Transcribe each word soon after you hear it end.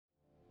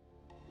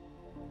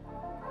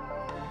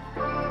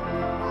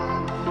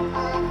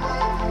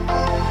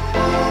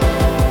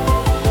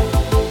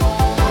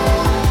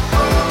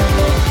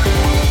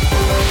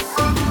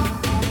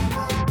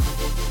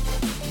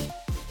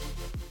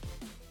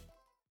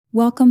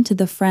Welcome to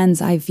the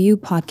Friends I View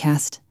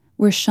podcast,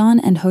 where Sean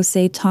and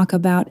Jose talk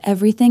about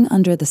everything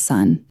under the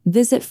sun.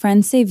 Visit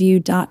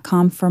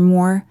friendsaveview.com for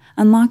more,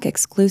 unlock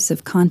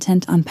exclusive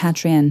content on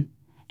Patreon,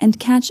 and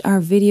catch our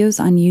videos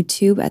on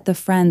YouTube at The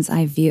Friends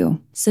I View.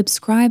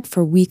 Subscribe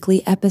for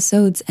weekly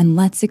episodes and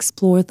let's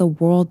explore the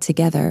world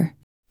together.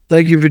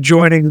 Thank you for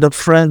joining the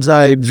Friends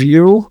I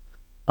View.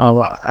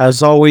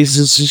 As always,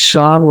 this is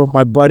Sean with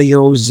my buddy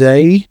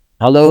Jose.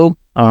 Hello.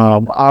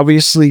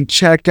 Obviously,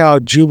 check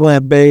out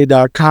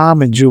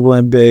jubilantbay.com and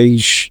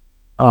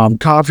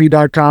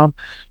jubilantbaycoffee.com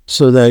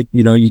so that,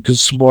 you can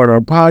support our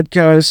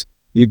podcast.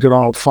 You can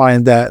all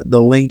find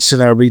the links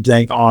and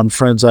everything on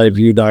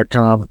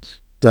friendsiview.com.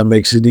 That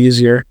makes it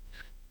easier.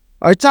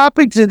 Our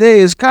topic today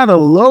is kind of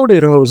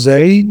loaded,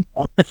 Jose.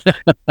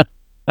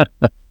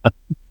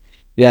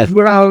 Yes.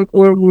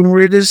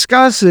 We're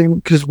discussing,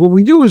 because what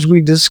we do is we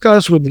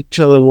discuss with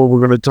each other what we're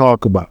going to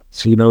talk about.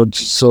 So,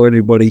 just so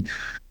anybody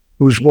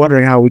who's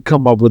wondering how we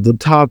come up with the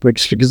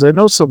topics, because I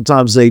know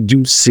sometimes they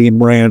do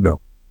seem random.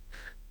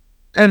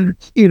 And,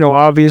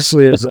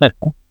 obviously, as I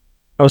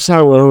was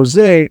talking with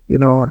Jose,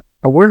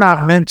 we're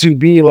not meant to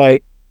be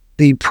like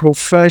the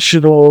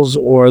professionals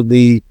or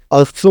the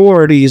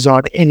authorities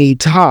on any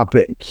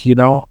topic,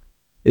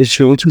 It's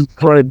two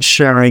friends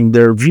sharing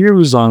their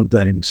views on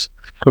things.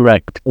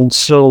 Correct. And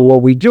so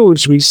what we do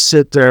is we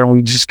sit there and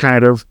we just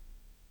kind of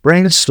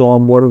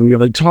brainstorm what are we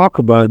going to talk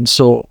about. And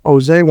so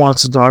Jose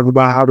wants to talk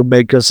about how to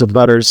make us a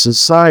better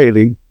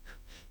society,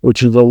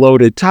 which is a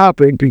loaded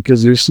topic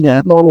because there's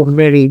so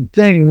many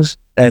things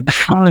and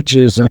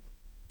challenges and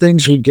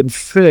things we can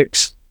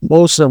fix.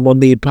 Most of them will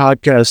need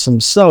podcasts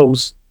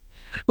themselves.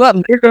 But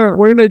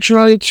we're gonna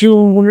try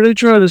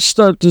to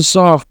start this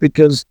off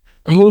because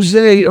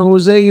Jose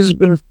has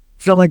been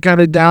feeling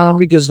kind of down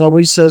because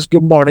nobody says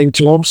good morning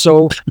to him.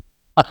 So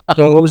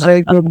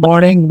Jose, good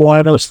morning.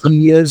 Buenos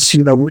dias,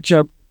 which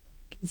I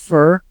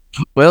prefer.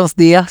 Buenos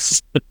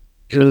dias.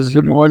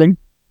 Good morning.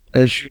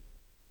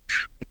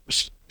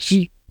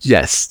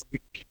 Yes.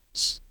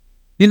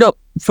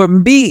 For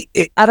me,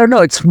 I don't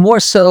know. It's more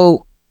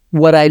so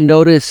what I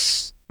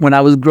notice when I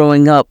was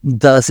growing up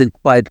doesn't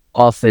quite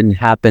often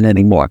happen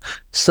anymore,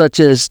 such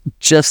as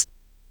just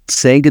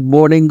saying good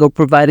morning or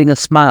providing a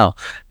smile.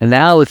 And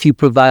now if you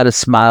provide a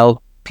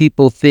smile,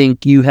 people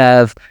think you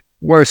have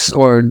worse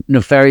or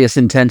nefarious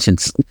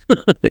intentions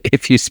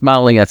if you're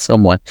smiling at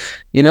someone,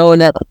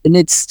 and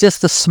it's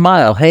just a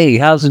smile. Hey,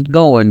 how's it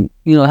going?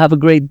 Have a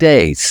great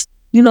day.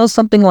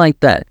 Something like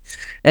that.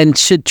 And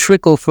should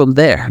trickle from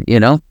there,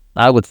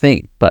 I would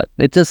think, but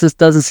it just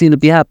doesn't seem to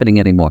be happening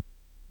anymore.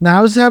 Now,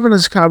 I was having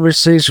this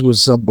conversation with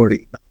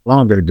somebody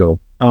long ago,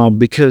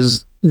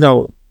 because,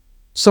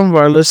 some of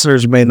our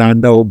listeners may not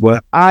know,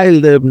 but I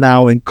live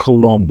now in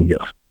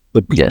Colombia,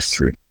 the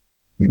country.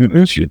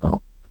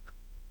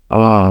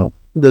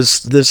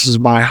 This is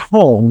my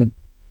home.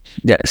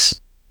 Yes.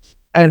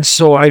 And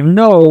so I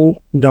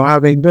know,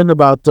 having been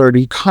about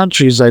 30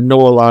 countries, I know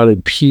a lot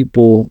of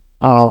people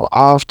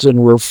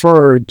often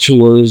referred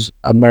to as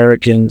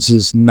Americans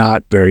as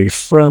not very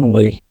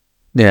friendly.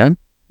 Yeah.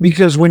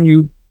 Because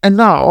and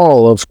not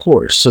all, of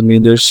course. I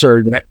mean, there's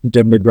certain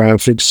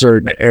demographics,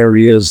 certain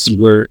areas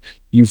where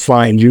you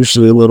find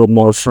usually a little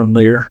more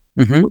friendlier,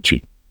 which,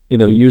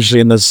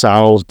 usually in the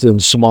South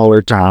and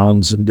smaller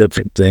towns and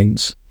different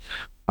things.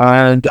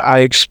 And I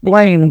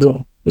explained,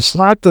 it's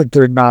not that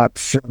they're not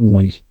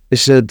friendly.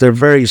 It's that they're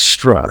very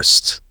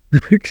stressed.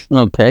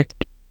 Okay.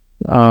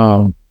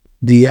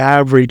 The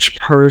average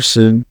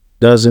person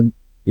doesn't,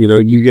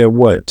 you get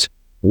what?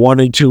 1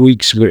 or 2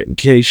 weeks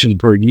vacation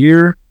per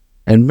year.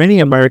 And many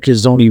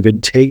Americans don't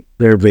even take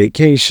their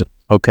vacation.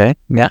 Okay.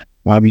 Yeah.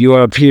 You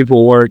have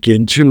people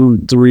working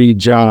 2-3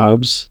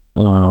 jobs,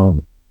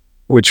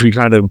 which we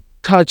kind of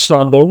touched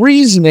on the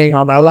reasoning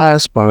on our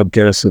last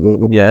podcast.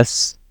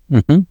 Yes.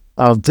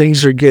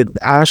 Things are getting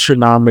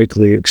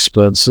astronomically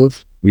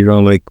expensive.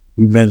 Like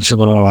we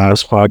mentioned on our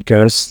last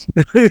podcast.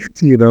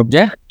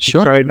 Yeah,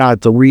 sure. Try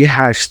not to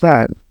rehash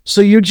that.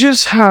 So you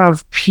just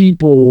have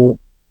people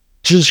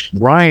just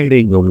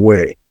grinding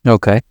away.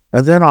 Okay.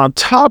 And then on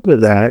top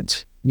of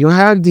that, you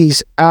have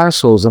these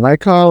assholes, and I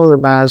call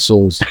them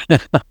assholes.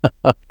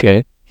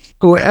 Okay.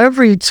 Who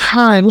every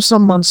time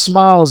someone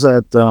smiles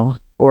at them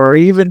or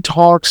even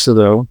talks to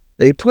them,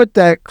 they put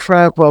that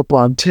crap up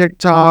on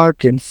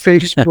TikTok and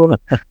Facebook.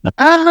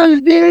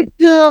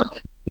 Victor,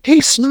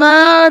 he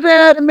smiled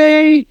at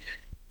me.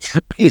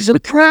 He's a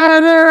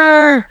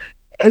predator.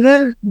 And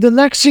then the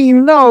next thing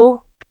you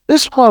know,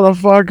 this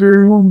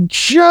motherfucker who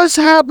just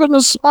happened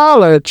to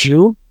smile at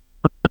you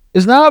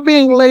is now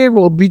being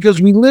labeled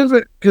because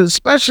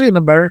especially in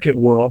the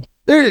American world,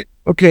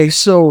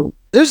 so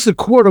there's the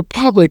court of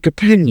public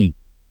opinion.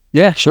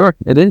 Yeah, sure,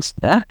 it is.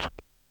 Yeah.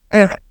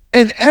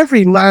 And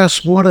every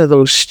last one of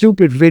those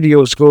stupid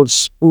videos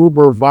goes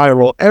uber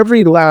viral.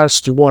 Every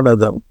last one of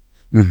them.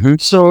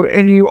 So,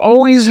 and you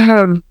always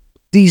have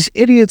these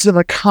idiots in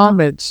the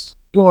comments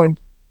going,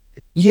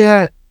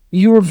 yeah,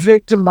 you were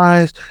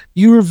victimized.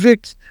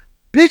 Bitch,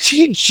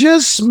 he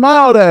just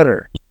smiled at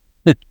her.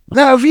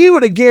 Now, if you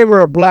would have gave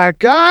her a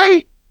black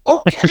eye,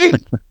 Okay,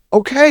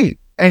 okay.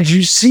 And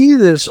you see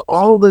this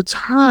all the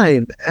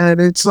time,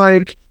 and it's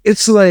like,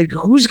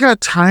 who's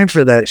got time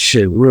for that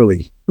shit?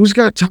 Really? Who's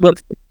got time? Well,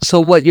 so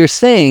what you're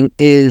saying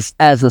is,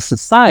 as a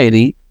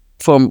society,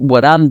 from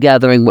what I'm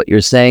gathering, what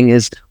you're saying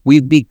is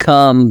we've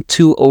become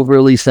too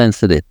overly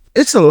sensitive.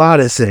 It's a lot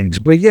of things,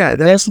 but yeah,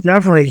 that's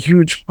definitely a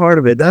huge part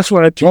of it. That's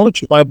what I told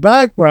you. My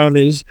background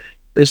is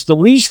the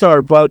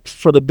restart, but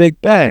for the Big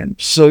Bang.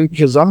 So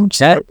because I'm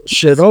starting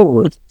shit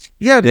over.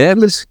 Yeah, Yeah.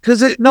 because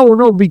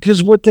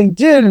because what they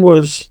did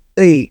was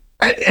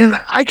and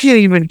I can't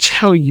even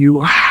tell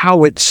you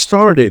how it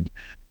started,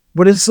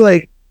 but it's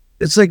like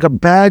a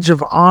badge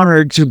of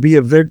honor to be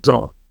a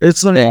victim.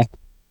 It's like Yeah.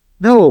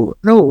 no,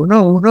 no,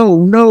 no, no,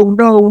 no,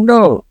 no,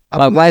 no.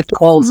 My wife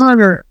calls.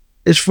 Honor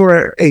is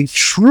for a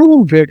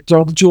true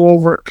victim to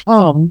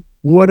overcome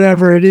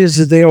whatever it is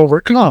that they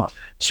overcome.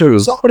 So True.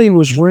 if somebody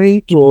was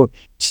raped or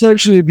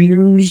sexually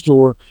abused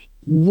or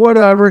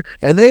whatever,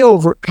 and they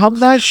overcome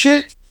that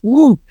shit,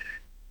 woo,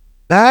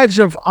 badge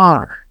of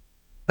honor.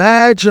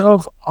 Badge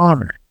of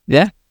honor.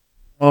 Yeah.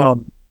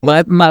 Um,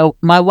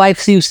 My wife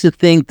seems to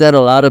think that a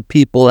lot of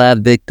people have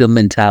victim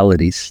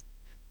mentalities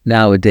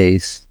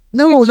nowadays.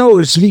 no,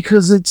 it's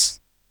because it's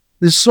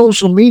this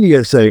social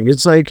media thing.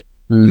 It's like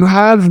Mm. you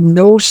have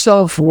no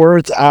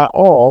self-worth at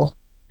all.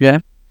 Yeah.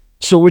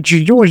 So what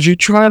you do is you're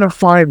trying to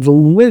find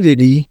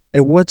validity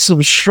in what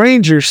some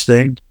strangers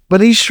think, but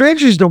these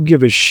strangers don't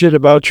give a shit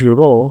about you at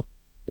all.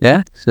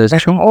 Yeah. So it's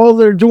And true. all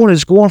they're doing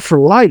is going for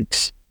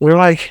likes. We're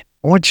like,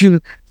 I want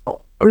you.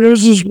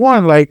 There's this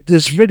one, like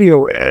this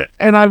video,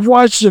 and I've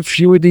watched a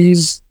few of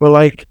these, but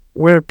like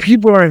where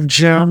people are in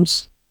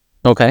gyms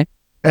Okay.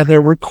 and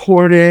they're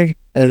recording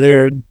and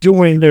they're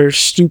doing their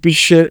stupid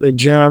shit in the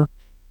gym,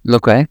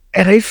 Okay.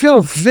 and they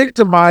feel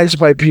victimized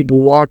by people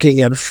walking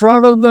in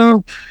front of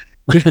them.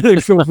 They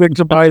feel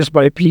victimized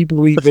by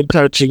people even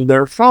touching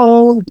their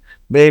phone,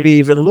 maybe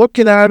even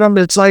looking at them.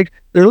 It's like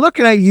they're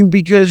looking at you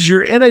because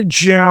you're in a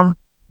gym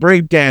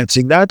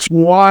breakdancing. That's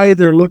why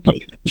they're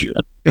looking at you.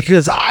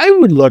 Because I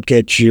would look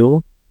at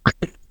you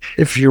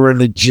if you were in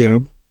the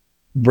gym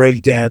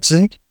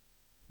breakdancing.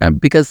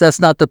 Because that's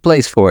not the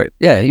place for it.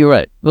 Yeah, you're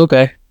right.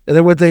 Okay. And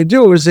then what they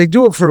do is they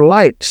do it for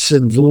likes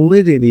and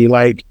validity.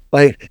 Like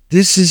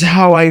this is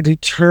how I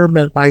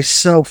determine my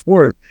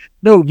self-worth.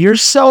 No, your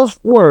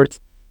self-worth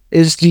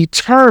is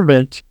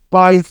determined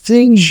by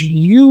things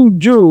you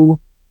do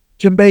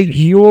to make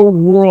your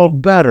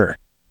world better,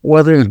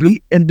 whether it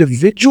be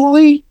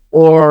individually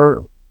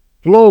or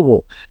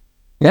global.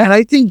 Yeah. And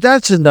I think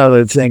that's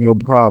another thing of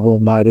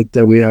problematic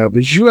that we have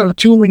is you have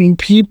too many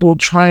people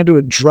trying to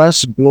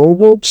address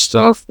global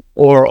stuff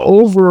or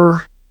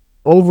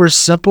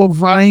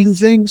oversimplifying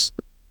things,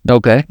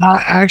 Okay.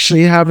 not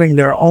actually having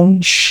their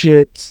own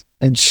shit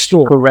in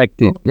store.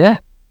 Corrected. Yeah.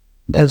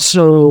 And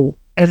so,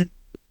 and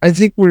I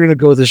think we're going to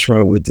go this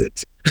route with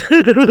it.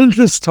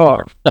 This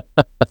talk.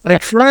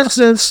 Like, for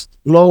instance,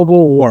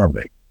 global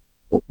warming,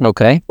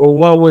 Okay. or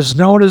what was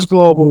known as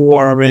global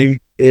warming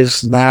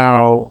is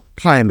now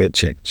climate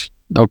change.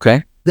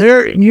 Okay.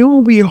 There, you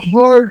will be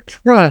hard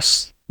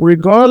pressed,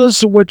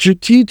 regardless of what your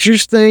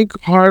teachers think,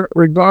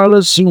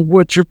 regardless of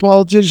what your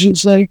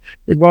politicians think,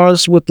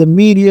 regardless of what the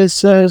media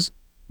says.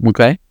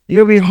 Okay.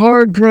 You'll be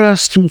hard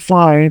pressed to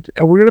find,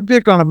 and we're gonna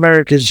pick on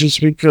Americans just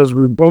because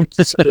we're both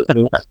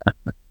citizens.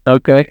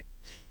 Okay.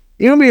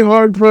 You'll be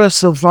hard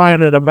pressed to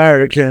find an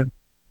American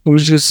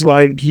who's just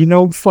like,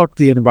 fuck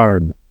the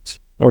environment.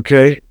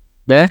 Okay?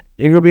 Yeah.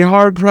 You're gonna be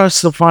hard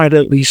pressed to find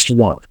at least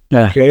one.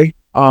 Yeah. Okay?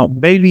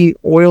 Maybe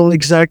oil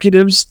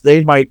executives,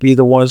 they might be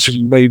the ones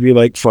who maybe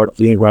like fuck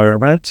the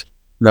environment.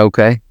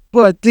 Okay.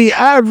 But the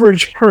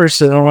average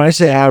person, and when I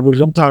say average,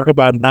 I'm talking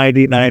about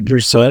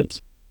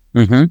 99%,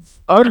 Mm-hmm.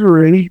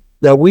 agree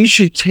that we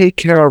should take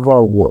care of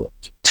our world.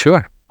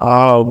 Sure.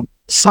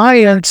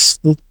 Science,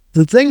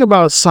 the thing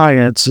about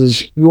science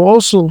is you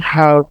also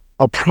have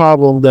a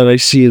problem that I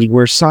see is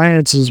where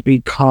science has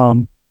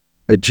become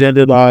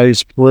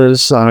agendized,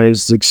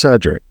 politicized,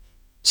 etc.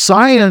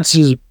 Science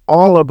is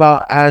all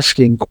about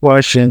asking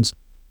questions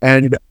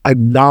and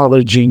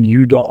acknowledging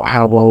you don't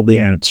have all the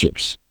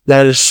answers.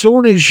 That as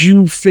soon as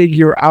you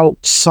figure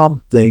out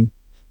something,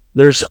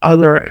 there's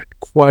other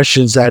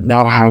questions that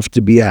now have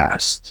to be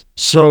asked.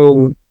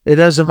 So it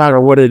doesn't matter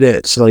what it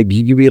is. Like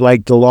you can be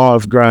like the law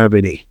of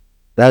gravity.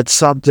 That's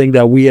something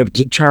that we have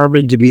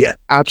determined to be an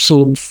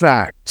absolute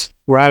fact.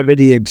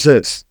 Gravity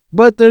exists.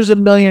 But there's a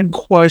million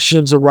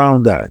questions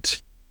around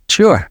that.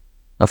 Sure.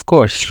 Of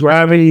course. Is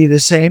gravity the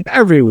same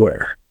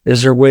everywhere?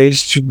 Is there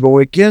ways to go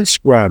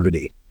against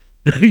gravity?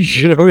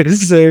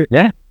 Is there,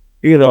 Yeah.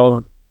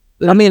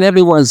 I mean,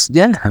 everyone's,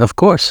 yeah, of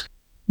course.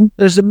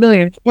 there's a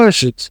million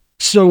questions.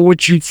 So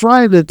what you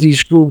find that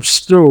these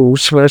groups do,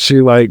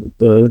 especially like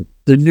the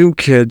new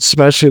kids,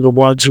 especially the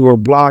ones who are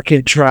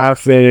blocking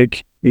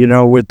traffic,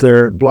 with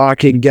their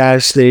blocking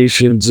gas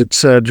stations,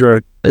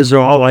 etc., is they're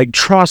all like,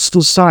 trust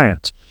the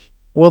science.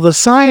 Well, the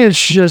science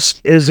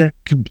just isn't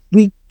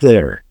complete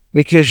there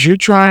because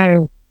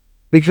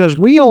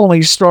we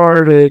only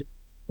started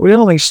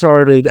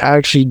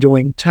actually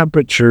doing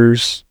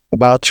temperatures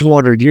about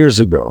 200 years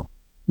ago.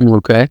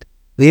 Okay.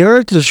 The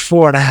Earth is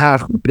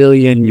 4.5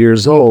 billion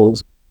years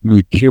old.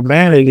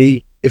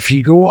 Humanity, if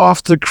you go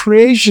off the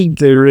creation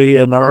theory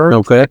and the Earth,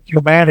 Okay.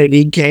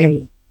 humanity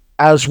came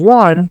as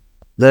one,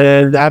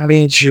 then that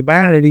means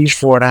humanity's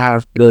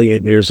 4.5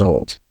 billion years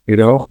old, you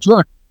know?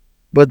 Sure.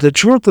 But the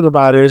truth of the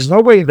matter is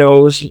nobody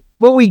knows,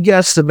 but we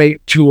guesstimate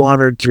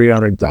 200,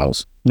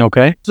 300,000.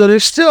 Okay. So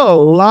there's still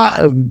a lot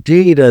of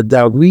data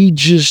that we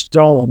just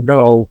don't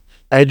know.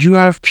 And you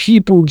have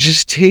people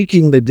just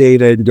taking the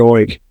data and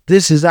going,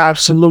 this is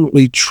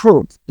absolutely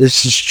true.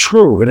 This is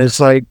true. And it's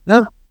like,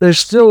 no, there's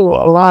still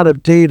a lot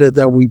of data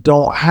that we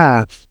don't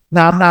have.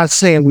 Now, I'm not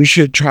saying we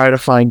should try to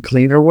find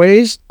cleaner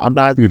ways. I'm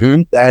not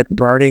that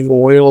burning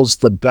oil is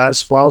the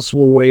best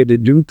possible way to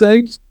do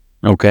things.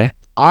 Okay.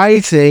 I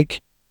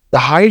think the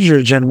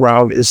hydrogen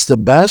route is the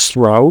best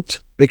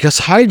route because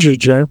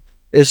hydrogen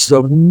is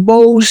the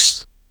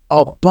most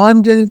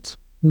abundant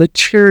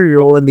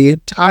material in the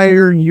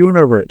entire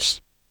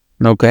universe.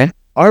 Okay.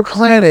 Our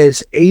planet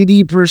is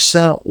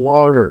 80%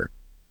 water.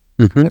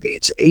 Mm-hmm.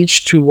 It's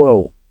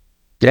H2O.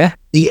 Yeah.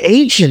 The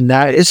H in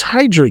that is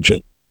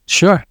hydrogen.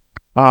 Sure.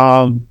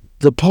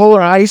 The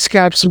polar ice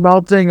caps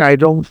melting, I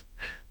don't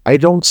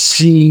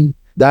see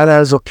that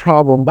as a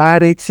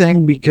problematic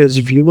thing because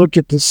if you look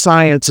at the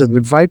science of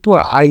if I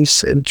put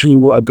ice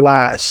into a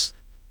glass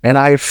and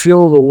I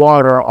fill the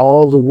water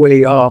all the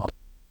way up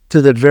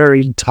to the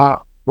very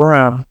top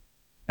brim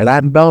and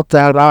I melt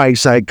that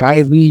ice, I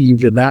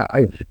leave and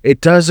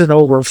it doesn't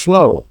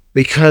overflow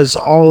because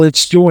all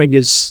it's doing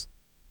is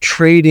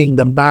trading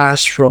the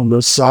mass from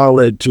the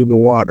solid to the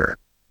water.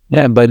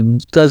 Yeah, but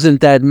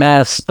doesn't that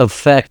mass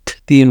affect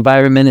the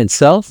environment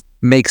itself?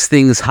 Makes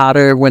things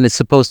hotter when it's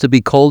supposed to be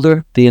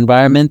colder? The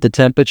environment, the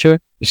temperature?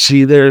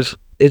 See,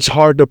 it's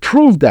hard to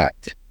prove that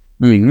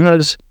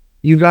because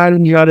you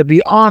gotta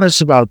be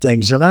honest about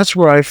things, and that's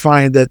where I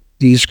find that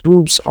these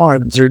groups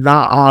they're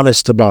not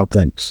honest about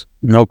things.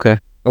 Okay.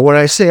 And when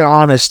I say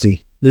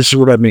honesty, this is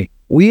what I mean.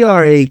 We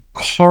are a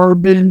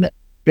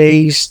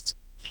carbon-based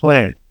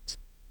planet.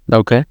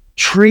 Okay.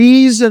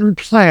 Trees and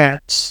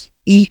plants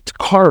eat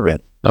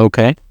carbon.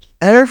 Okay.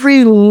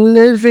 Every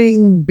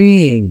living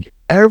being,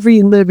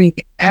 every living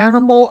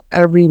animal,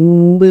 every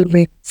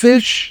living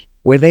fish,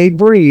 when they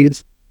breathe,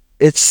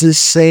 it's the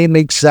same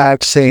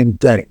exact same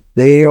thing.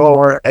 They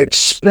are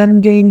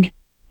expending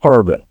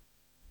carbon.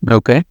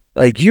 Okay.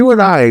 Like you and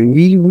I,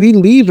 we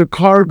leave a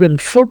carbon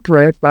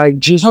footprint by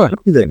just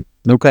breathing.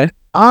 Okay.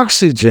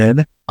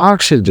 Oxygen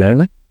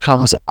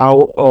comes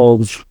out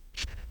of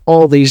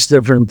all these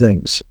different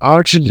things.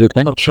 Oxygen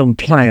comes from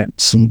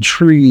plants and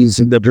trees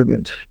and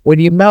different. When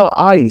you melt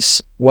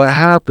ice, what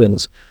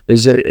happens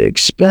is it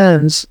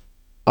expends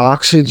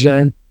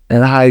oxygen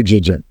and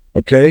hydrogen.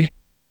 Okay?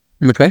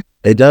 Okay.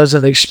 It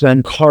doesn't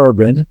expend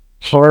carbon.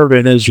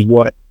 Carbon is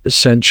what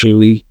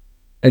essentially,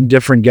 and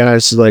different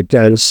gases like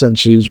that,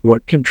 essentially is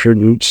what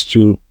contributes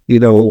to,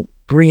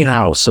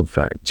 greenhouse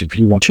effect, if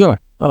you want. Sure.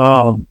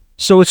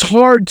 So it's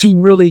hard to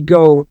really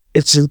go,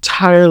 it's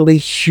entirely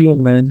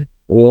human.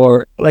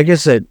 Or, like I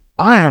said,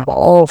 I am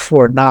all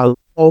for not.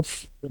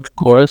 Of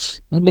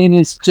course. I mean,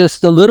 it's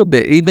just a little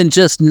bit. Even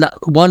just not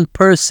one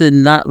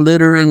person not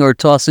littering or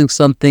tossing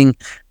something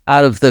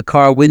out of the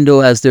car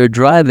window as they're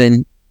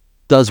driving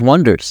does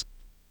wonders.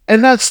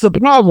 And that's the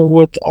problem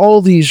with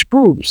all these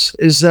groups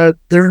is that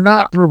they're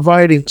not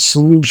providing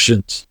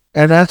solutions.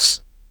 And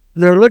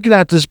they're looking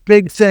at this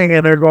big thing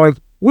and they're going,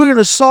 we're going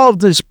to solve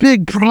this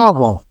big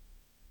problem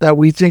that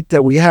we think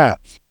that we have,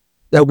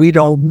 that we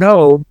don't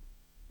know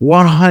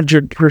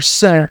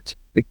 100%,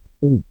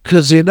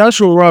 because the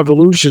Industrial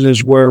Revolution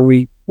is where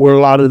a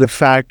lot of the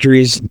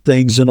factories and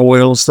things and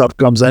oil and stuff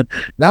comes in.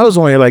 That was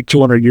only like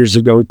 200 years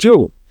ago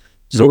too.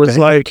 So It's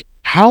like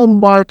how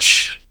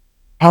much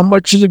of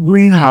the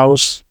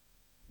greenhouse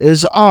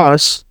is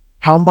us?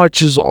 How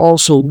much is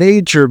also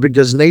nature?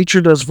 Because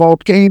nature does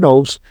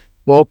volcanoes.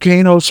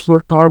 Volcanoes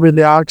put carbon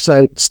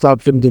dioxide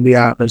stuff into the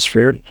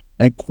atmosphere,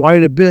 and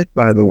quite a bit,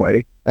 by the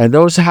way. And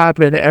those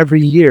happen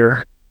every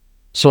year.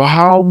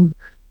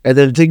 And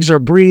then things are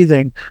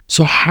breathing.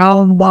 So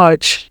how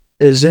much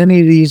is any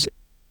of these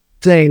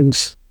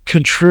things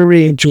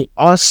contributing to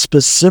us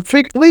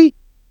specifically?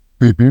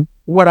 Mm-hmm.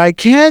 What I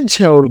can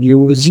tell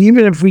you is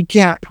even if we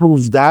can't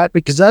prove that,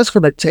 because that's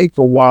going to take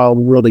a while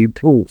to really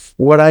prove,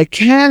 what I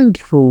can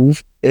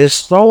prove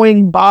is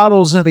throwing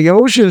bottles in the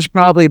ocean is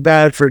probably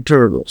bad for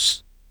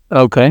turtles.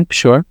 Okay,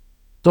 sure.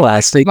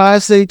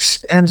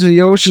 Plastics into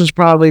the ocean is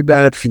probably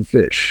bad for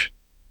fish.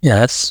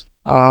 Yes.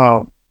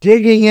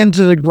 Digging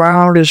into the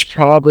ground is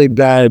probably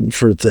bad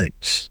for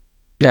things.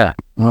 Yeah.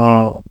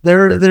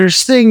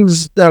 There's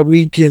things that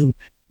we can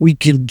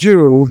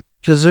do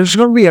because there's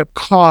going to be a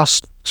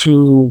cost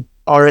to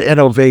our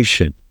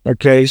innovation.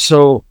 Okay,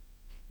 so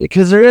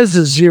because there is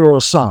a zero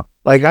sum.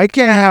 Like I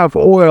can't have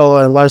oil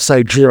unless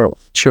I drill.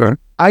 Sure.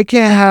 I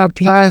can't have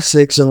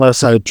plastics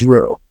unless I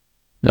drill.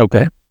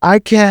 Okay. I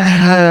can't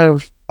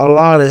have a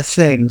lot of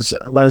things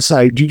unless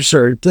I do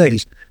certain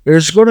things.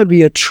 There's going to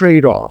be a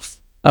trade-off.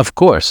 Of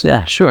course.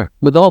 Yeah, sure.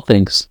 With all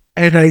things.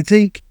 And I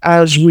think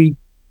as we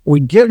we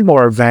get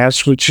more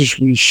advanced, which is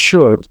we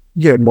should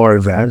get more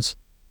advanced,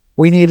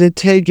 we need to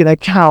take an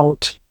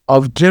account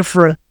of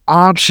different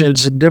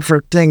options and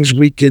different things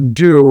we can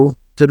do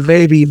to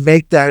maybe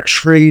make that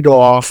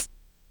trade-off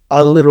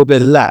a little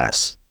bit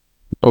less.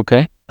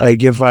 Okay.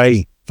 Like if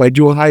I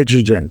do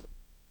hydrogen,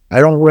 I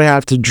don't really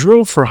have to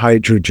drill for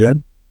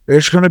hydrogen.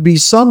 There's going to be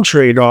some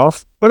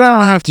trade-off, but I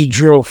don't have to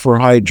drill for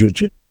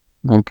hydrogen.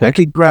 I Okay.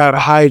 could grab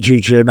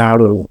hydrogen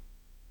out of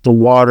the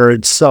water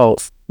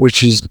itself,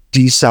 which is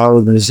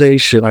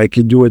desalinization. I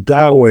can do it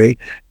that way.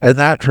 And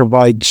that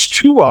provides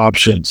two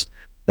options.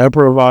 That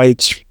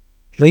provides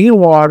clean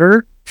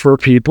water for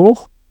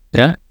people,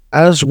 Yeah.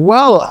 as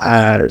well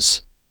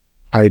as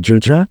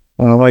hydrogen.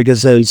 Like I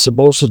said, it's the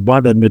most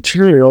abundant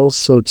material,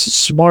 so it's the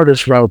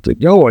smartest route to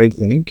go, I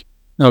think.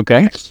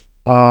 Okay.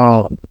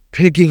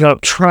 Picking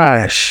up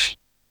trash,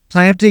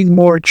 planting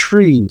more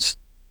trees,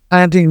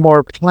 planting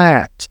more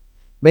plants,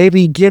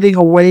 maybe getting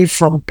away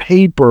from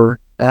paper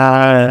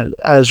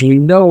as we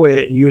know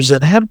it,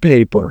 using hemp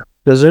paper.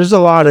 Because there's a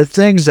lot of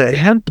things that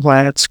hemp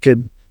plants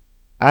can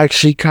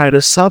actually kind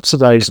of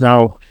subsidize.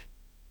 Now,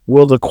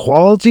 will the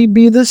quality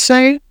be the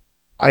same?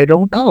 I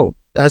don't know.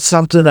 That's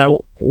something that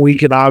we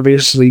can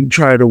obviously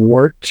try to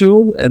work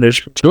to, and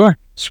there's Sure.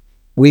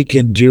 we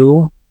can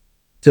do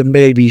to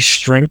maybe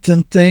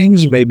strengthen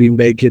things, maybe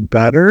make it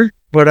better.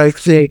 But I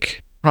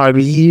think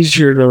probably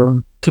easier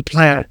to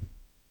plant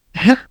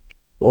hemp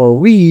or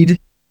weed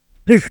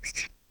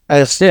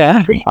as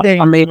Yeah.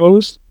 I mean,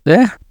 goes.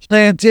 yeah.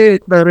 Plant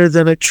it better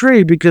than a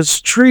tree,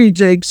 because tree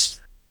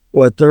takes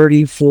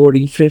 30,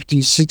 40,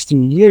 50, 60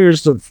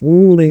 years to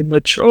fully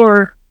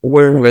mature,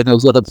 Where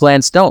those other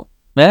plants don't.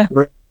 Yeah.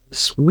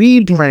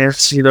 weed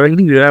plants, you can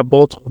do that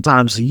multiple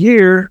times a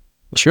year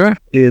Sure.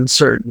 in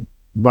certain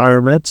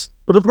environments.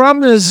 But the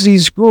problem is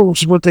these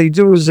groups, what they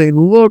do is they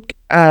look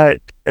at,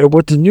 and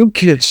what the new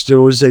kids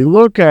do is they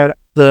look at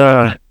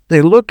the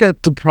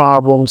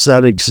problems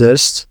that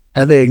exist,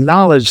 and they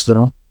acknowledge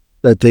them,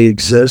 that they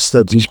exist,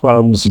 that these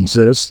problems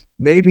exist.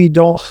 Maybe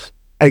don't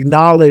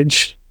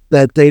acknowledge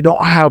that they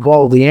don't have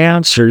all the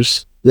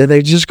answers. Then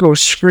they just go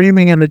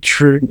screaming in the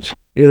street,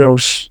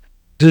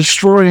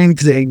 destroying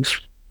things,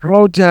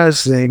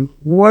 protesting,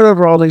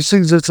 whatever, all these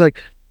things. It's like,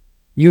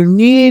 you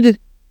need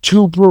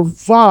to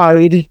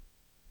provide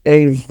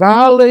a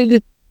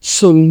valid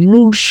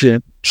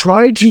solution.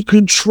 Try to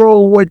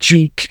control what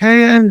you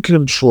can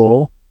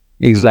control,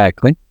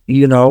 Exactly.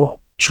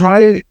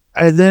 try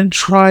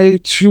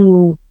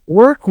to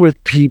work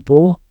with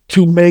people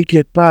to make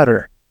it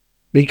better.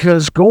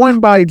 Because going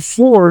by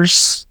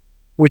force,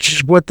 which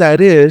is what that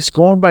is,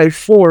 going by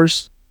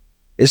force,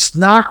 it's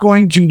not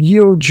going to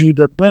yield you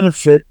the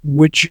benefit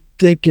which you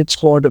think it's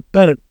going to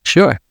benefit.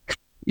 Sure.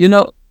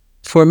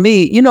 For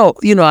me,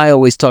 I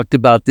always talked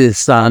about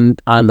this on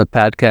the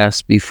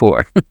podcast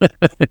before.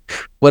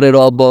 What it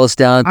all boils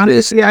down to.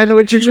 Honestly, I know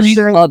what you're going to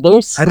say.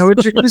 Others. I know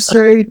what you're going to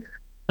say.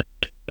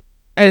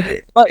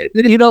 And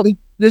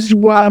this is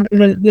why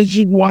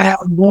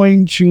I'm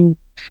going to,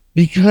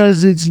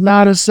 because it's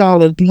not a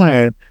solid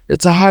plan.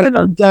 It's a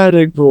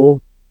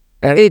hypothetical,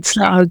 and it's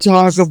not to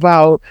talk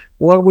about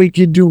what we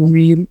can do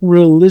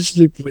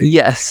realistically.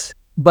 Yes,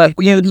 but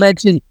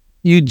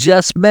you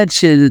just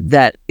mentioned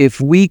that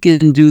if we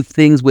can do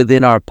things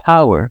within our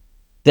power,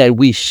 that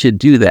we should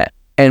do that.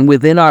 And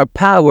within our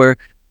power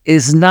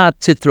is not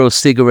to throw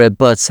cigarette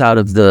butts out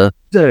of the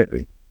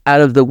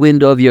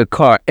window of your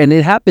car. And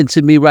it happened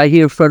to me right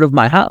here in front of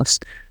my house.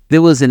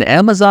 There was an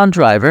Amazon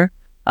driver.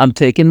 I'm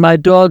taking my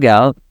dog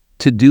out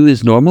to do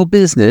his normal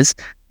business,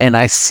 and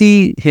I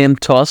see him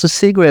toss a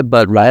cigarette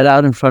butt right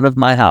out in front of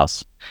my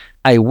house.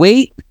 I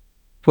wait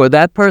for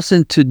that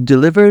person to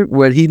deliver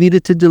what he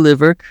needed to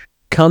deliver,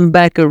 come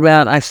back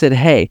around. I said,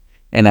 hey,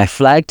 and I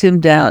flagged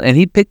him down, and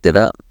he picked it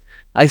up.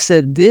 I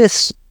said,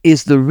 this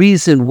is the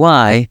reason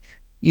why,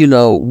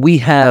 we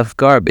have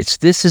garbage.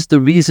 This is the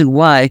reason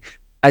why.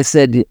 I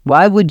said,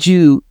 why would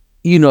you,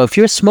 if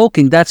you're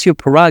smoking, that's your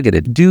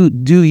prerogative. Do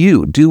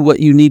what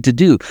you need to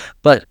do,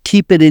 but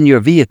keep it in your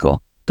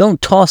vehicle.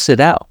 Don't toss it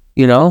out,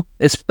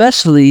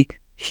 especially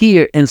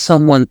here in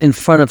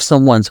front of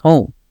someone's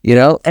home,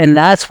 and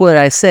that's what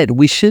I said.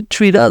 We should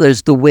treat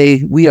others the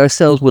way we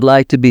ourselves would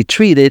like to be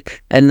treated,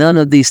 and none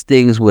of these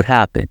things would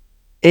happen,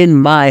 in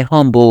my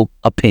humble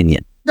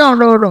opinion.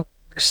 No.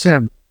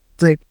 Sam,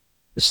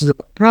 this is the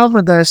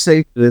problem that I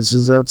say this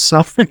is that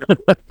some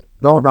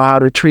don't know how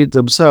to treat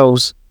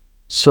themselves.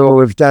 So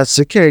if that's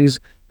the case,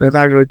 they're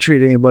not going to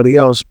treat anybody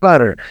else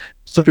better.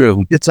 So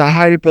True. It's a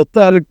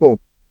hypothetical.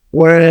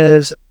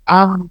 Whereas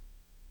I'm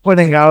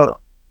putting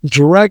out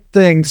direct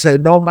things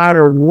that no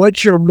matter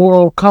what your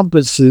moral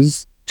compass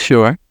is,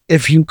 Sure.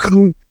 if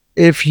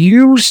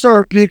you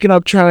start picking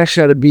up trash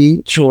at a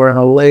beach or in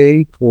a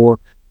lake or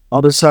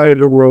on the side of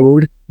the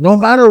road, no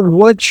matter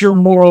what your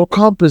moral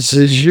compass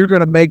is, you're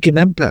going to make an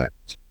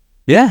impact.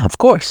 Yeah, of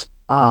course.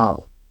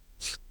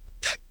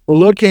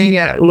 Looking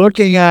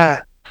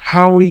at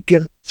how we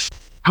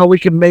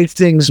can make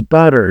things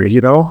better,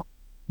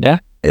 Yeah.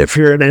 If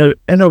you're an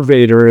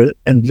innovator,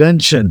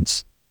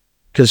 inventions,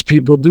 because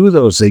people do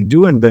those, they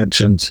do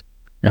inventions.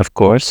 Of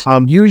course.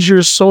 Use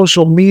your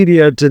social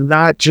media to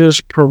not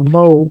just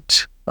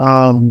promote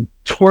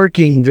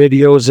twerking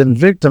videos and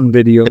victim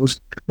videos,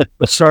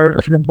 but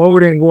start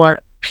promoting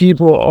what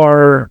people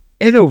are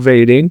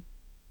innovating.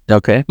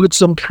 Okay. Put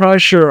some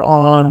pressure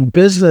on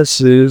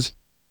businesses,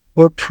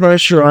 put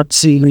pressure on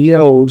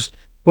CEOs,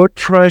 put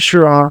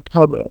pressure on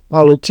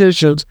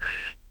politicians,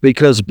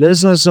 because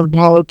business and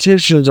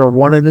politicians are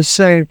one and the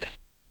same.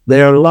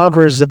 They are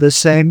lovers in the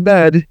same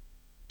bed.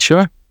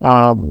 Sure.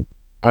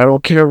 I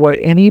don't care what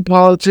any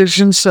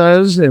politician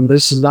says, and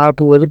this is not a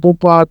political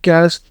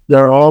podcast.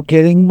 They're all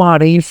getting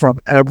money from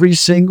every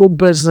single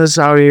business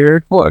out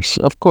here,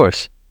 Of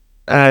course.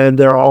 and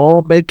they're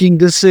all making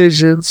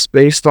decisions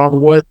based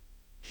on what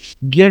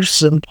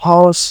gifts and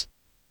policy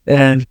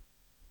and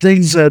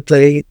things that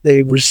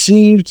they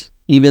received.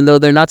 Even though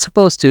they're not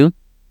supposed to.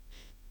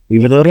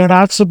 Even though they're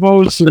not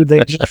supposed to, they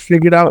just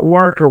figured out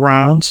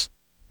workarounds,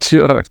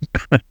 Sure.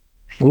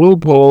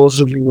 loopholes,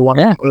 if you want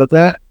to call it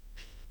that.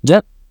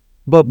 Yep.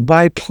 But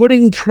by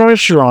putting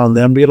pressure on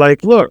them, be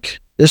like, look,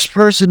 this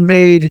person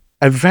made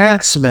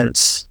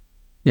advancements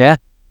Yeah.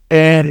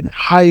 in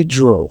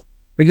hydro.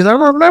 Because I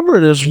remember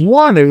this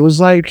one, it was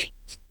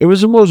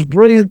the most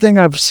brilliant thing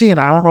I've seen.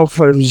 I don't know if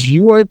it was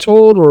you I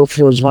told or if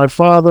it was my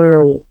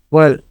father,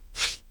 but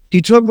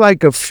he took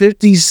like a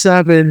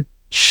 57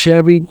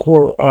 Chevy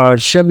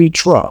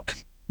truck,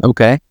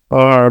 Okay.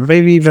 or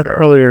maybe even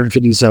earlier in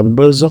 57,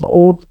 but it was an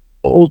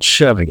old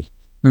Chevy.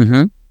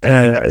 Mm-hmm.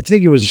 I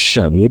think it was a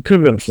Chevy. It could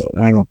have been a Ford.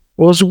 I don't know.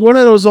 Well, it was one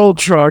of those old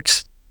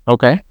trucks,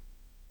 Okay.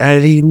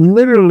 and he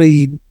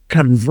literally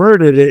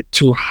converted it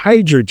to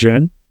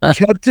hydrogen,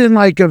 kept in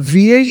like a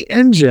V8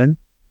 engine,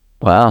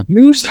 Wow.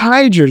 used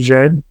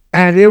hydrogen,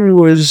 and it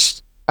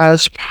was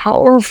as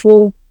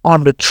powerful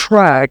on the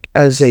track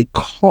as a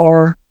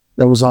car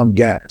that was on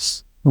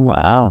gas.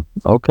 Wow.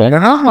 Okay. And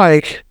I'm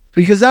like,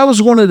 because that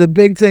was one of the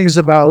big things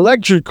about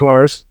electric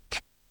cars.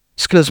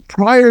 It's because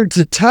prior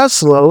to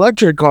Tesla,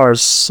 electric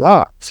cars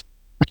sucked.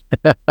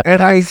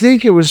 And I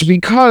think it was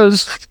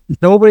because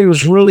nobody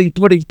was really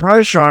putting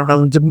pressure on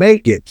them to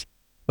make it.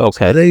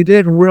 Okay. They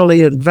didn't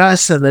really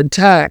invest in the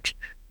tech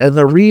and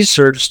the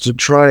research to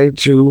try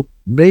to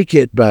make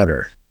it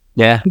better.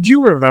 Yeah. Do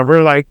you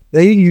remember, like,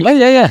 they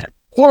Yeah.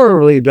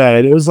 horribly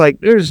bad. It was like,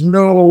 there's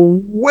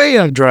no way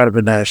I'm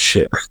driving that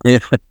shit. Yeah.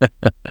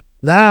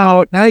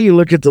 Now you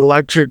look at the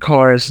electric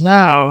cars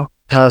now,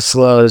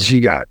 Teslas,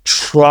 you got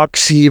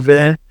trucks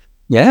even,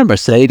 Yeah.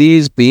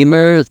 Mercedes,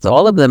 Beamers,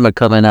 all of them are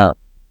coming out.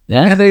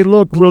 Yeah. and they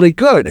look really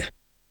good.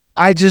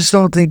 I just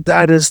don't think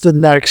that is the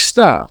next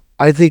step.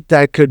 I think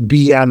that could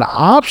be an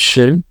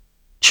option,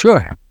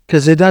 Sure.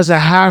 because it doesn't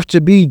have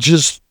to be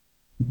just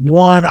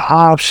one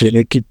option.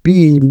 It could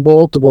be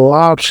multiple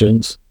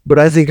options. But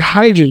I think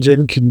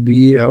hydrogen can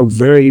be a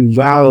very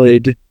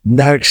valid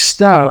next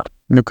step,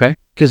 Okay.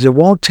 because it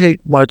won't take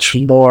much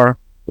more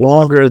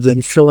longer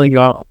than filling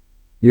up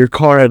your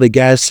car at a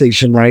gas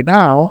station right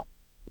now.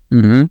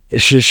 Mm-hmm.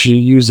 It's just you're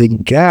using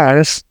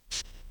gas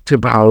to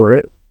power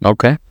it,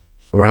 Okay.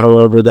 or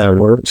however that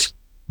works.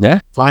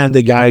 Yeah. Find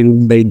the guy who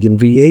made the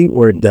V8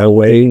 work that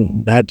way.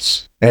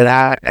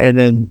 And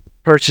then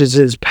purchase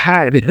his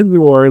patent,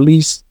 or at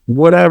least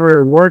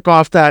whatever, work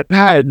off that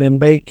patent and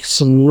make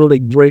some really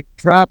great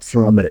crap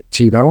from it,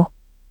 you know?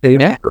 Pay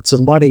Yeah.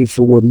 some money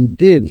for what he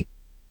did,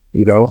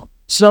 you know?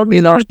 So,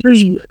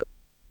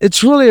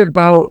 it's really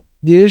about,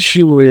 the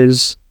issue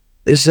is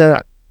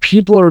that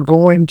people are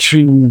going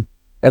to,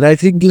 and I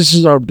think this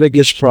is our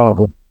biggest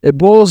problem. It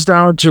boils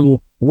down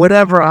to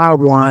whatever I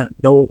want.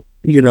 No,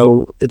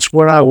 it's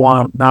what I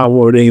want, not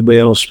what anybody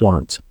else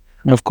wants.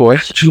 Of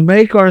course. To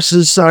make our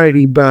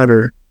society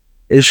better,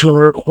 it should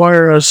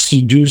require us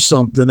to do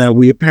something that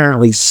we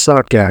apparently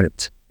suck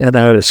at, and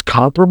that is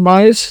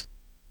compromise,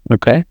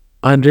 Okay.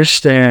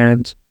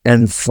 understand,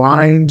 and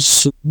find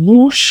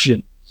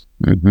solutions.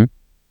 Mm-hmm.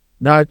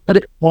 Not at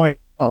the point.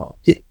 Oh,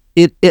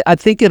 I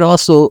think it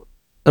also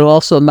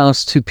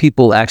amounts to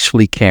people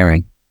actually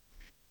caring.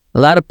 A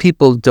lot of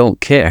people don't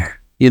care.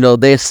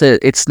 They say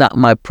it's not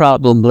my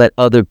problem. Let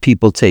other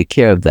people take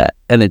care of that,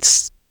 and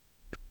it's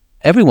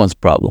everyone's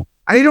problem.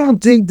 I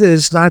don't think that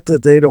it's not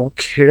that they don't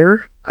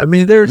care. I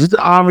mean, there's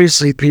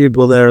obviously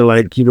people that are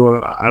like,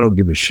 I don't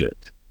give a shit.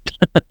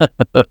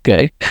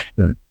 Okay.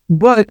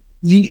 But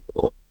the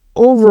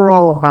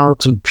overall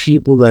amount of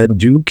people that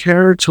do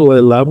care to a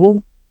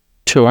level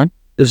Sure.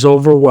 is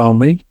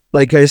overwhelming.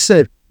 Like I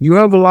said, you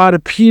have a lot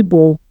of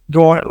people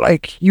going,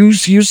 like, you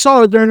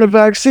saw it during the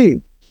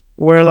vaccine,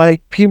 where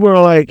like people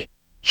are like,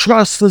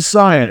 trust the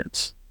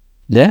science.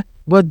 Yeah.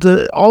 But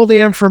all the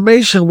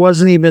information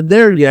wasn't even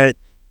there yet.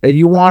 And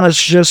you want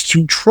us just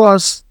to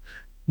trust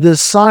the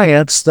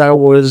science that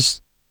was,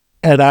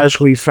 and as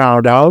we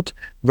found out,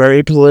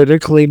 very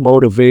politically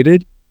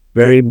motivated,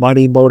 very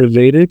money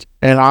motivated,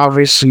 and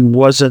obviously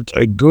wasn't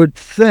a good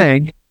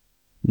thing.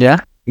 Yeah.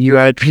 You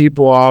had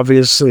people,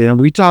 obviously, and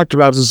we talked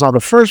about this on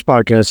the first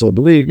podcast, I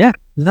believe. Yeah.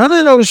 None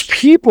of those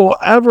people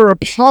ever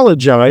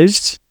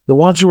apologized. The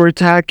ones who were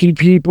attacking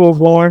people,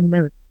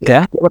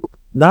 Yeah.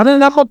 none of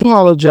them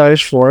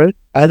apologized for it.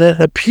 And then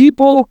the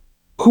people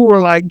who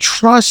are like,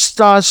 trust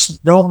us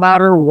no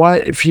matter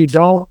what. If you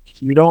don't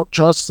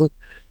trust us.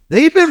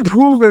 They've been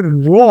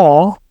proven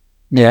wrong,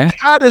 Yeah.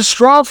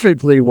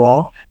 catastrophically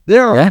wrong.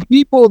 There are Yeah.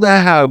 people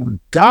that have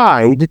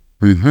died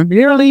Mm-hmm.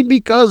 merely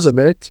because of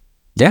it.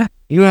 Yeah.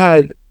 You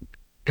had,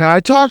 I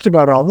talked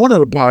about it on one of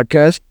the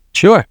podcasts,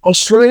 Sure.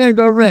 Australian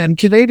government and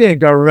Canadian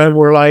government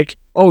were like,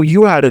 oh,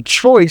 you had a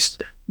choice.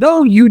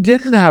 No, you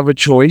didn't have a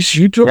choice.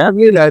 You took Yeah.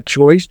 away that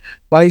choice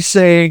by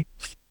saying,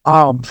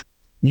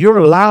 you're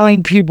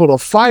allowing people to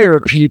fire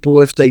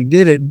people if they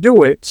didn't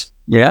do it.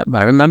 Yeah,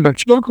 I remember.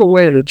 Took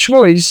away the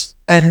choice,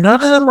 and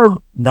none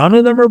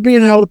of them are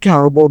being held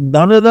accountable.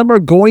 None of them are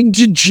going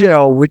to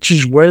jail, which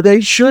is where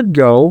they should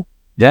go.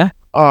 Yeah.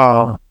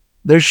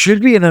 There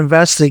should be an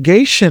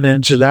investigation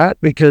into that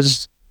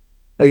because,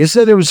 like I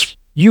said,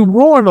 you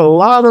ruined a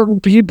lot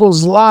of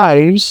people's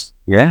lives.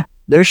 Yeah.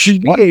 There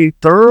should be a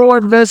thorough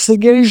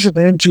investigation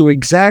into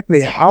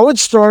exactly how it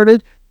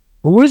started,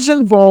 who is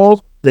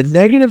involved, the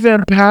negative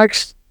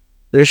impacts.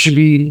 There should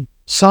be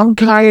some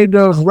kind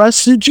of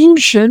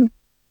restitution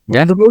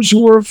Yeah. for those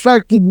who were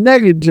affected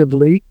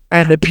negatively,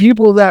 and the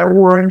people that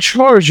were in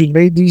charge and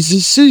made these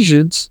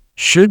decisions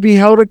should be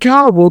held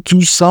accountable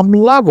to some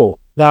level.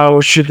 Now,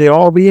 should they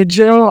all be in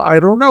jail? I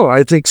don't know.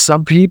 I think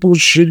some people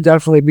should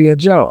definitely be in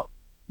jail.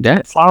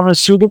 Yeah.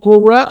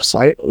 Pharmaceutical reps,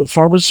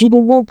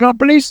 pharmaceutical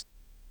companies,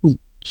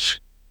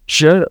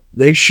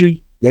 they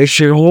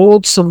should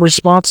hold some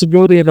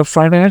responsibility in the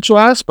financial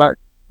aspect.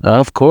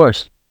 Of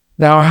course.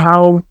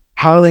 Now,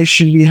 how they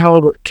should be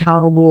held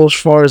accountable as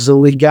far as the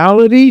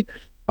legality,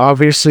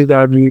 obviously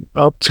that'd be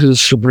up to the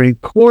Supreme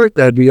Court.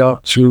 That'd be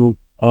up to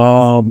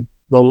the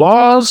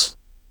laws.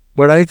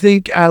 But I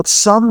think at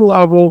some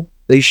level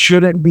they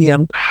shouldn't be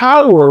in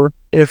power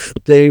if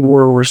they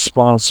were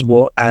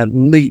responsible. At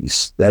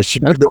least that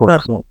should be Of the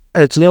course. minimum.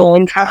 It's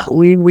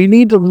we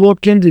need to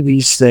look into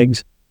these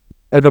things.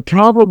 And the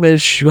problem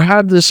is you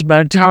have this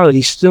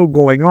mentality still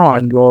going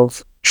on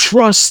of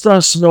trust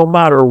us no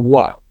matter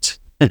what.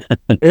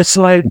 It's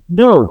like,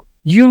 no,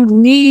 you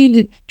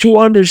need to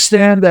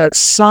understand that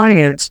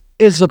science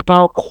is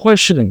about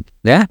questioning.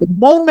 Yeah. The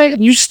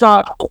moment you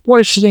stop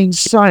questioning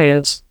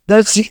science,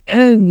 that's the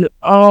end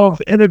of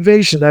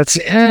innovation. That's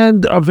the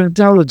end of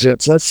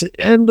intelligence. That's the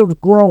end of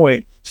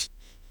growing.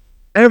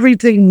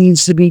 Everything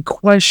needs to be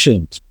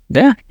questioned.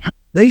 Yeah.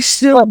 They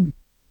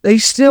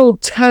still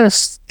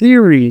test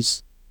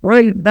theories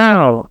right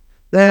now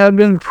that have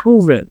been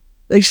proven.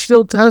 They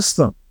still test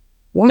them.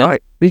 Why? No.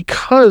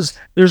 Because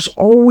there's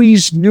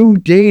always new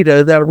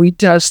data that we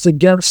test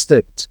against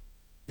it.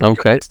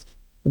 Okay.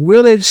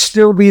 Will it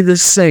still be the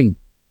same?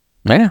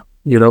 Yeah.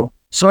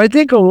 So I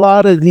think a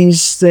lot of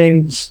these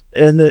things,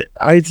 and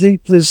I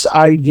think this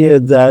idea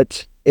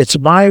that it's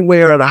my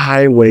way or the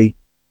highway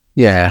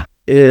Yeah.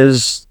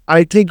 is,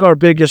 I think, our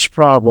biggest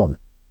problem.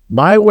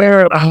 My way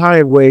or the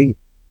highway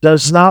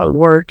does not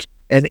work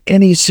in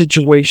any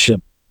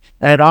situation.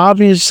 And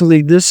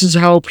obviously, this is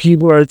how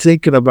people are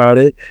thinking about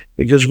it,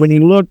 because when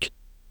you look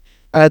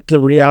at the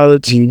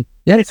reality,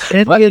 Yes.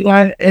 in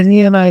the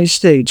United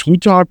States, we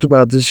talked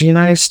about this, the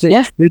United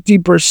States,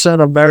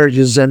 50% of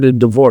marriages end in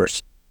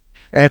divorce.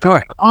 And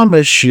I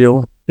promise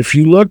you, if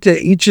you looked at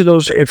each of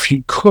those, if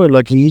you could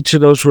look at each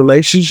of those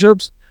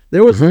relationships,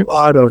 there was a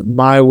lot of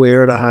my way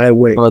or the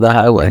highway. Or the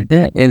highway.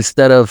 Yeah.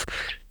 Instead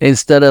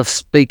of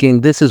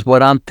speaking, this is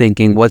what I'm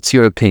thinking. What's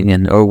your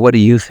opinion? Or what do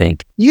you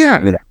think?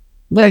 Yeah.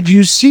 Like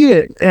you see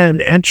it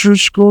in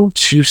interest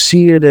groups, you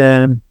see it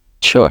in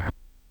Sure.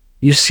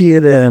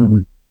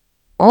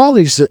 all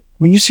these,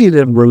 when you see it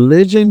in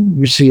religion,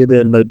 you see it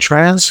in the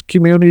trans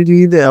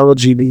community, the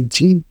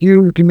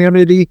LGBTQ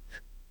community,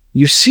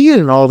 you see it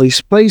in all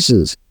these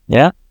places.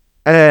 Yeah.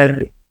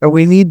 And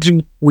we need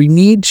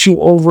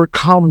to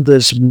overcome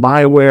this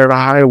my way or the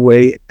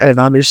highway and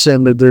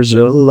understand that there's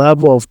a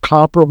level of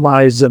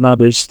compromise and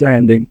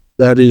understanding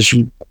that is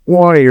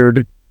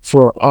required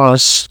for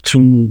us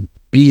to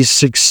be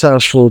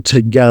successful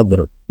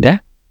together. Yeah.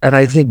 And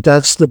I think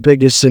that's the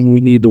biggest thing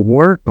we need to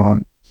work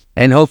on.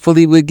 And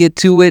hopefully we get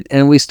to it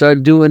and we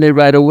start doing it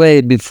right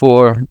away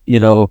before,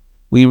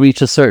 we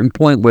reach a certain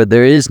point where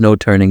there is no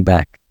turning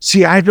back.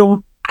 See, I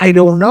don't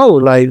know.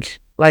 Like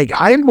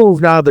I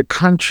moved out of the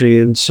country,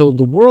 and so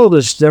the world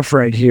is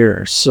different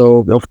here.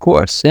 So Of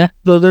course. Yeah.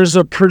 there's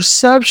a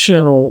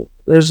perceptional,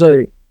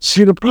 the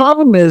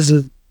problem is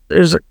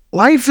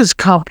life is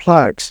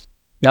complex.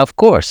 Of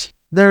course.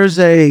 There's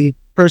a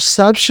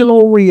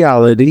perceptional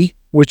reality,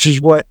 which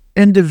is what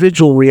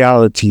individual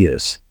reality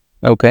is.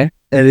 Okay.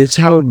 And it's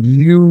how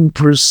you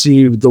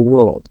perceive the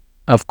world.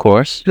 Of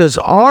course. Because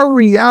our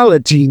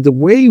reality, the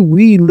way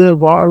we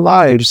live our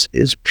lives,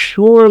 is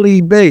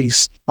purely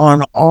based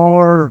on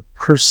our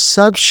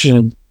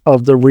perception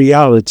of the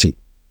reality.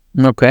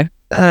 Okay.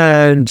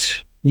 And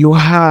you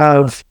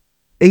have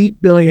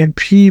 8 billion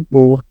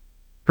people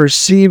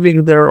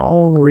perceiving their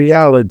own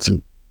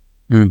reality.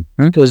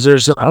 Mm-hmm. Because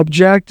there's an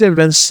objective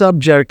and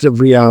subjective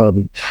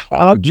reality.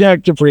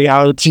 Objective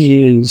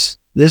reality is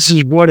this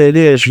is what it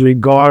is,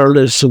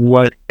 regardless of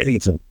what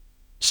anything.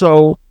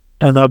 So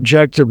an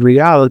objective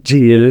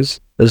reality is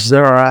is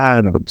there are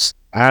atoms.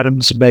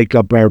 Atoms make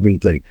up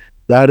everything.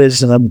 That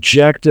is an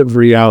objective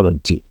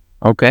reality.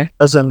 Okay.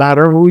 Doesn't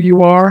matter who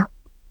you are.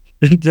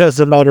 It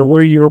doesn't matter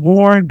where you're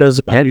born.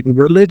 Doesn't matter your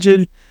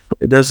religion.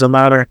 It doesn't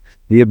matter.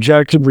 The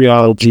objective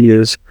reality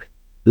is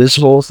this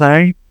whole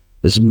thing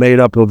is made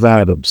up of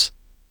atoms.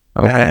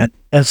 Okay. And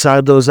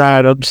inside those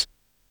atoms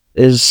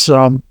is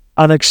some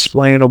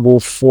unexplainable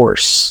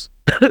force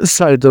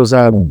inside those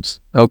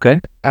atoms.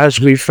 Okay. As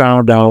we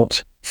found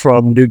out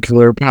from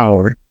nuclear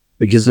power,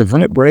 because if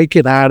I break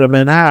an atom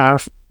in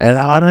half, an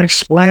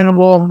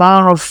unexplainable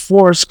amount of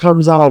force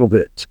comes out of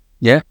it.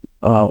 Yeah.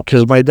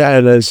 Because my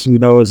dad, as you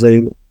know,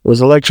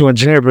 was electrical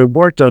engineer, but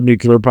worked on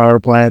nuclear power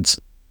plants.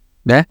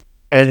 Yeah.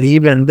 And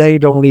even they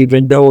don't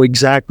even know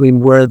exactly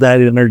where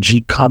that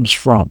energy comes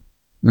from.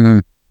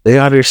 Mm. They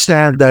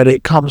understand that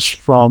it comes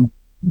from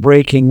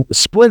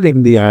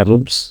splitting the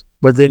atoms,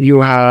 but then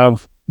you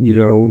have,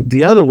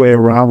 the other way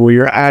around where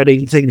you're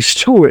adding things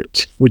to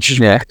it, which is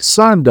what the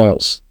sun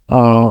does.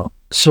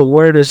 So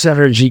where does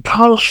energy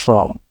come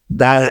from?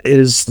 That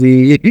is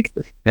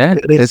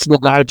it's the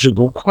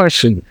logical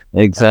question.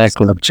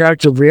 Exactly. It's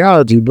objective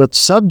reality, but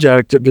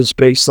subjective is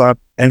based on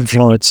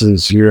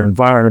influences, your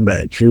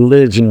environment,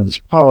 religions,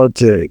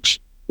 politics,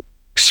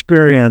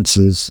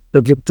 experiences,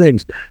 different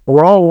things.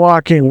 We're all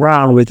walking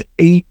around with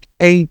 8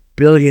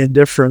 billion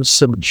different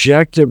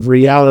subjective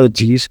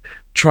realities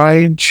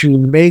trying to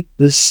make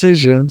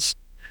decisions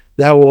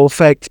that will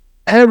affect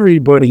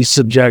everybody's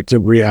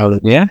subjective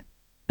reality. Yeah.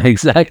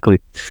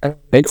 Exactly.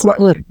 It's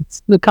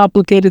a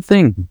complicated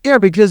thing. Yeah,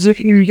 because if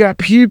you got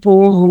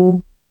people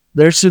who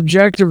their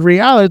subjective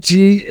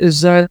reality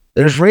is that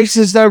there's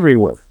racists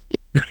everywhere.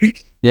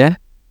 Yeah.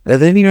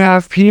 And then you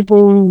have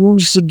people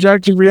whose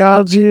subjective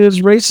reality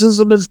is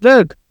racism is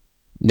dead.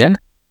 Yeah.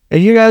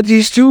 And you got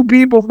these two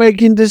people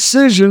making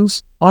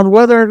decisions on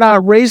whether or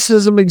not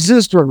racism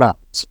exists or not.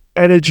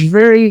 And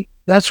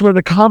that's where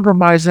the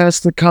compromise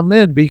has to come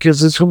in,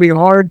 because it's going to be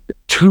hard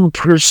to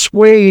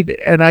persuade.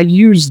 And I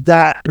use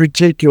that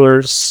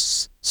particular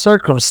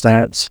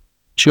circumstance.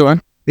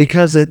 Sure.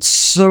 Because it's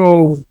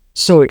so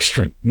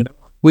extreme,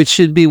 Which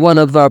should be one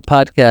of our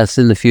podcasts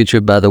in the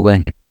future, by the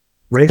way.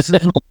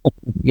 Racism?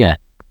 Yeah.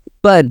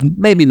 But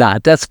maybe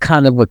not. That's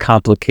kind of a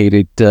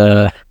complicated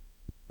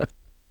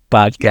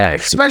podcast.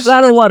 Especially,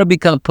 I don't want to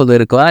become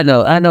political. I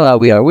know how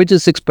we are. We're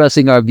just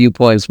expressing our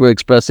viewpoints. We're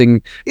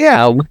expressing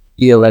how we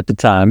feel at the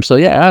time. So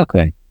yeah,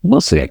 okay.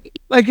 We'll see.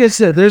 Like I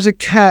said, there's a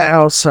cat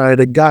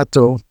outside, a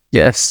gato.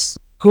 Yes.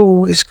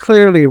 Who is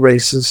clearly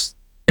racist.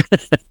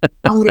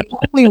 I'm the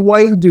only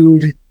white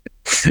dude.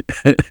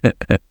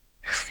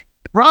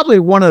 Probably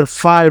one of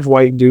 5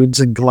 white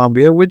dudes in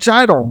Colombia, which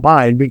I don't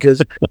mind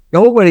because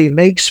nobody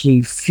makes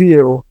me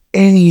feel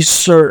any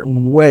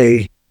certain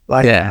way,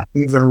 like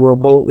even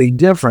remotely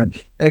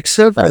different,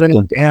 except for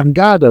the damn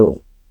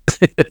gato.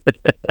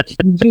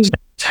 I'm just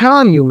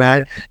telling you,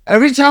 man.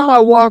 Every time I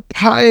walk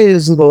by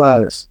his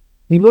lattice,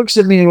 he looks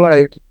at me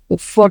like, "The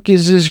fuck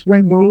is this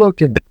gringo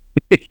looking?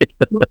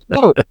 What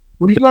are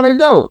you gonna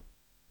do?"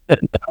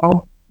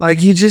 Like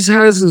he just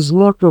has this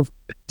look of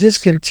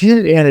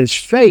discontent in his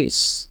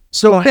face.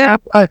 So have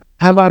I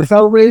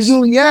felt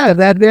racial? Yeah,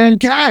 that damn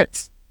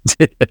cat.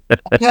 I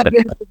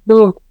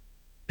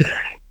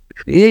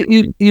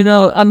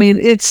mean,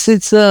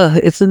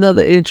 it's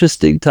another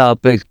interesting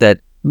topic that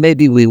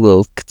maybe we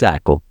will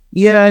tackle.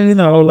 Yeah,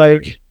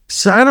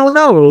 so I don't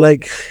know,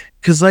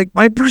 because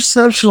my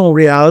perceptual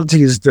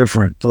reality is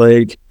different.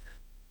 Like,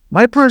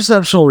 my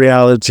perceptual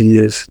reality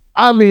is,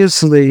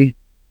 obviously,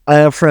 I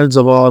have friends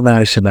of all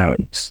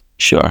nationalities.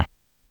 Sure.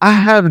 I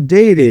have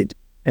dated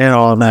in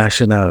all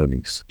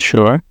nationalities.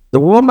 Sure. The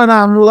woman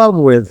I'm in love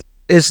with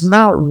is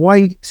not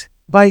white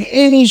by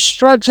any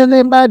stretch of the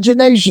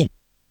imagination.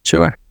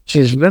 Sure.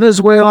 She's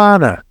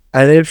Venezuelana.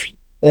 And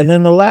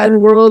in the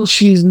Latin world,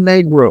 she's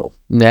Negro.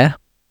 Yeah.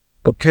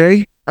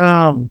 Okay?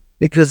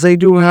 Because they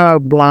do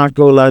have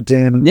Blanco,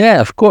 Latin.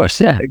 Yeah, of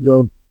course, yeah.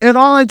 Negro. In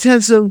all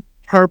intents and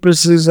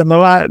purposes, in the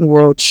Latin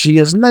world, she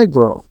is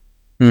Negro.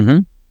 Mm-hmm.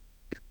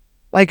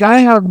 Like, I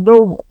have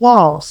no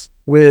qualms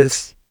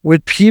with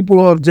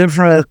people of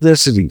different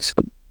ethnicities.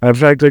 In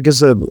fact, like I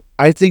said,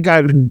 I think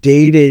I've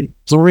dated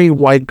 3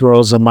 white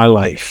girls in my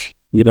life,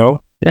 Yeah.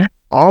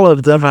 All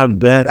of them have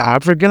been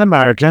African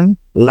American,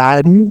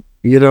 Latin,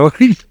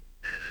 different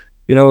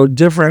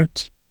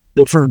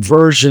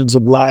versions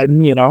of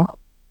Latin,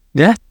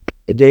 Yeah.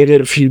 I dated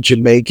a few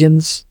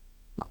Jamaicans.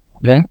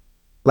 Yeah.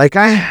 Like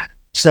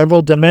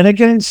several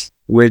Dominicans,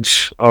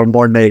 which are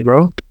more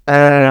Negro.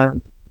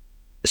 And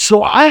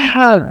so I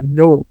have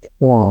no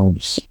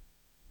qualms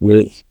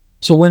with.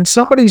 So when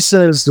somebody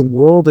says the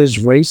world is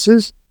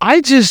racist,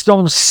 I just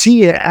don't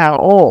see it at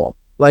all.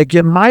 Like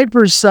in my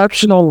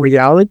perceptual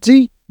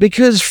reality,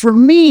 because for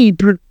me,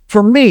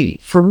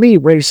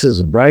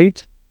 racism,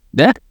 right?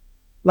 Yeah.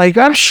 Like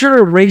I'm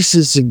sure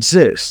racists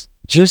exist,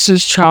 just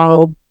as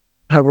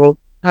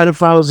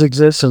pedophiles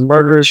exist and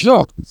murderers,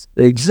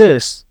 they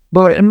exist.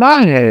 But in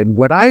my head,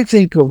 when I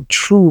think of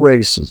true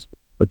racism,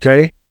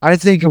 okay, I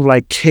think of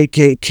like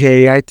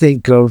KKK, I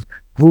think of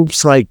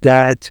groups like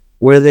that,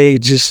 where they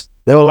just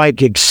they'll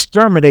like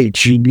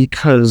exterminate you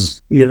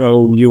because,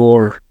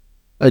 you're,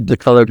 The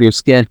color of your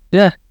skin.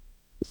 Yeah.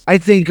 I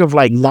think of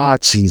like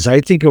Nazis.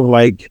 I think of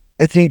like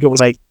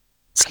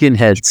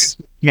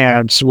Skinheads.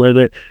 camps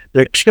where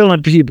they're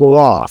killing people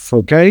off.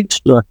 Okay.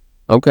 Sure.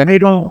 Okay.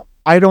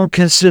 I don't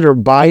consider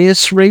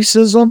bias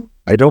racism.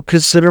 I don't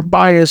consider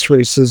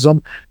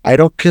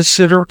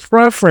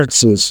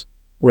preferences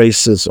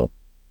racism.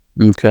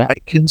 Okay. I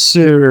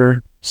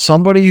consider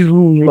somebody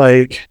who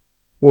like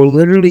will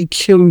literally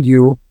kill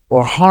you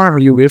or harm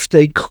you if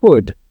they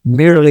could,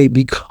 merely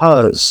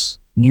because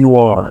you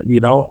are,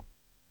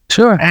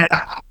 Sure. And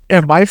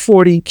in my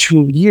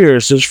 42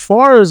 years, as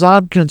far as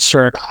I'm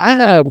concerned, I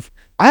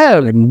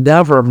have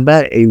never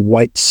met a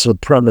white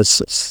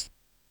supremacist.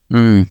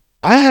 Mm.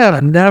 I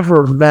have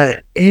never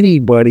met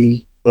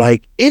anybody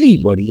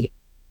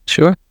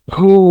Sure.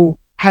 who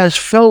has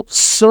felt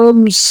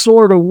some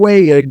sort of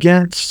way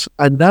against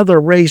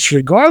another race,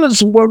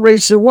 regardless of what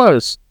race it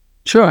was.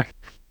 Sure.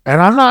 And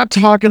I'm not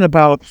talking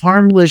about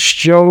harmless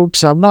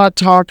jokes. I'm not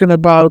talking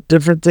about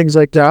different things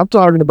like that. I'm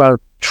talking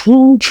about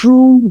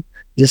true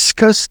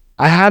disgust.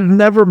 I have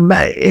never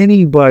met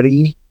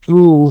anybody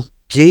who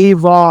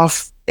gave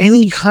off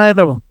any kind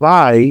of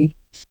vibe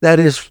that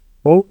is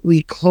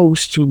remotely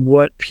close to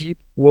what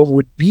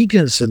would be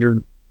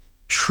considered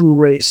true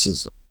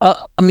racism.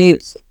 I mean,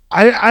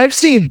 I've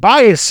seen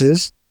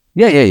biases.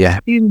 yeah.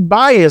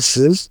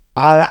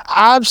 I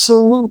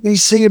absolutely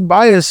seen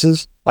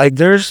biases. Like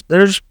there's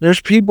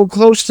people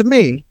close to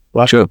me.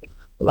 Sure.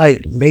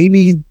 Like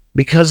maybe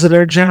because of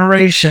their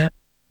generation,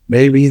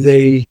 maybe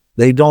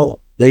they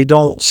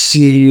don't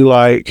see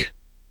like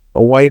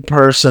a white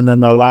person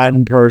and a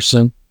Latin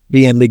person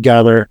being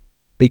together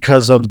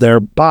because of their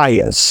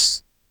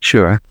bias.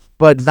 Sure.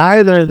 But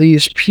neither of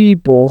these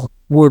people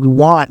would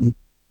want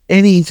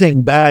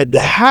anything bad to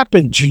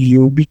happen to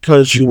you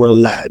because you were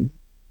Latin.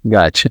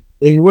 Gotcha.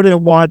 They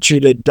wouldn't want you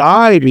to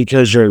die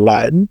because you're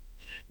Latin.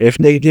 If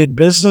they did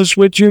business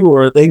with you,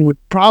 or they would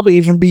probably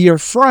even be your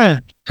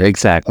friend.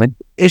 Exactly.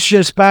 It's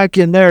just back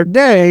in their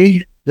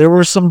day, there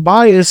were some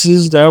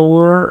biases that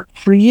were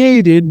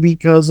created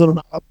because of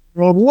how the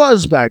world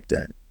was back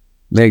then.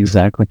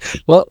 Exactly.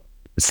 Well,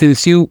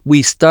 since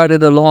we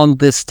started along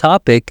this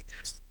topic,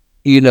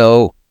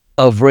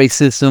 of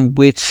racism,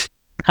 which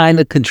kind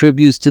of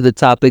contributes to the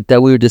topic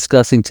that we were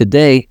discussing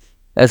today,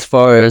 as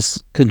far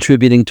as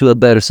contributing to a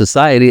better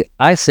society,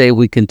 I say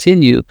we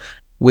continue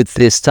with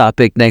this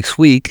topic next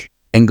week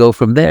and go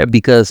from there,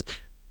 because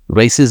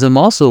racism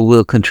also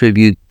will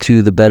contribute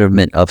to the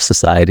betterment of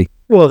society.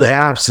 Well, the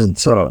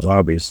absence of,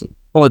 obviously.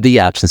 Or the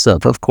absence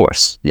of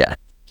course. Yeah.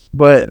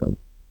 But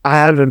I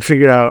haven't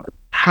figured out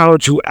how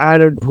to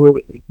add it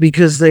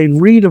because they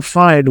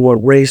redefined what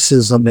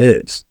racism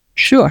is.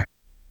 Sure.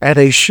 And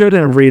they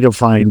shouldn't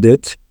redefine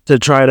it to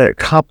try to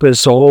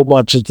encompass a whole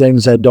bunch of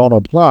things that don't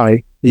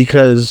apply,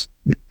 because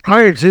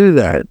prior to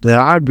that, then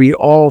I'd be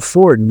all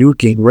for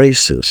nuking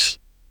racists,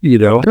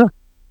 Sure.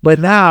 But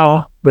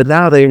now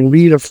they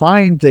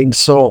redefine things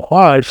so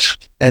much,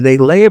 and they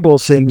label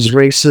things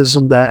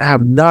racism that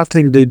have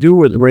nothing to do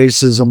with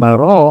racism at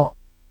all.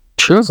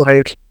 Sure.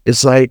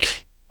 It's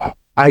like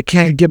I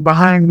can't get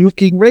behind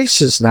nuking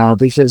racists now,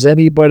 because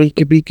anybody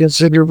could be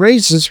considered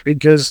racist,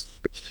 because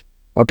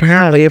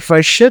apparently if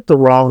I shit the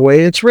wrong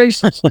way, it's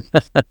racist.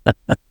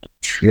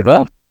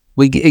 Well,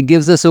 it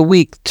gives us a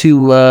week to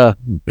do a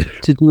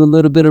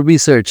little bit of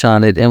research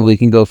on it, and we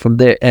can go from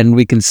there, and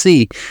we can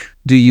see,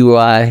 do you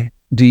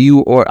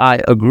or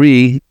I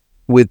agree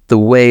with the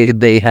way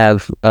they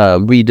have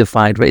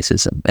redefined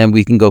racism, and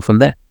we can go from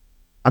there.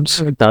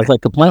 Sounds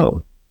like a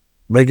plan.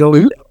 They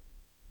go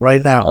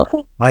right now.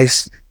 Okay.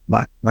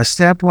 My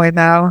standpoint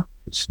now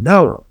is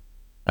no.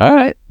 All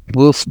right,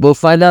 we'll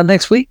find out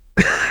next week.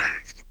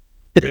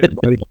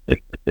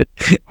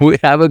 We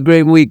have a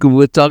great week, and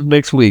we'll talk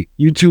next week.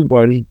 You too,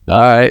 buddy. All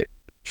right.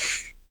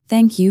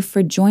 Thank you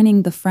for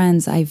joining the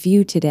Friends Eye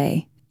View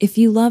today. If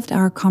you loved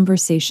our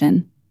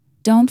conversation,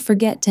 don't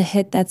forget to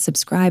hit that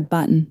subscribe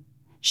button,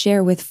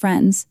 share with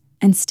friends,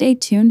 and stay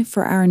tuned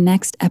for our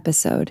next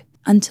episode.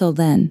 Until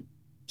then,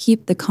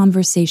 keep the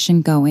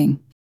conversation going.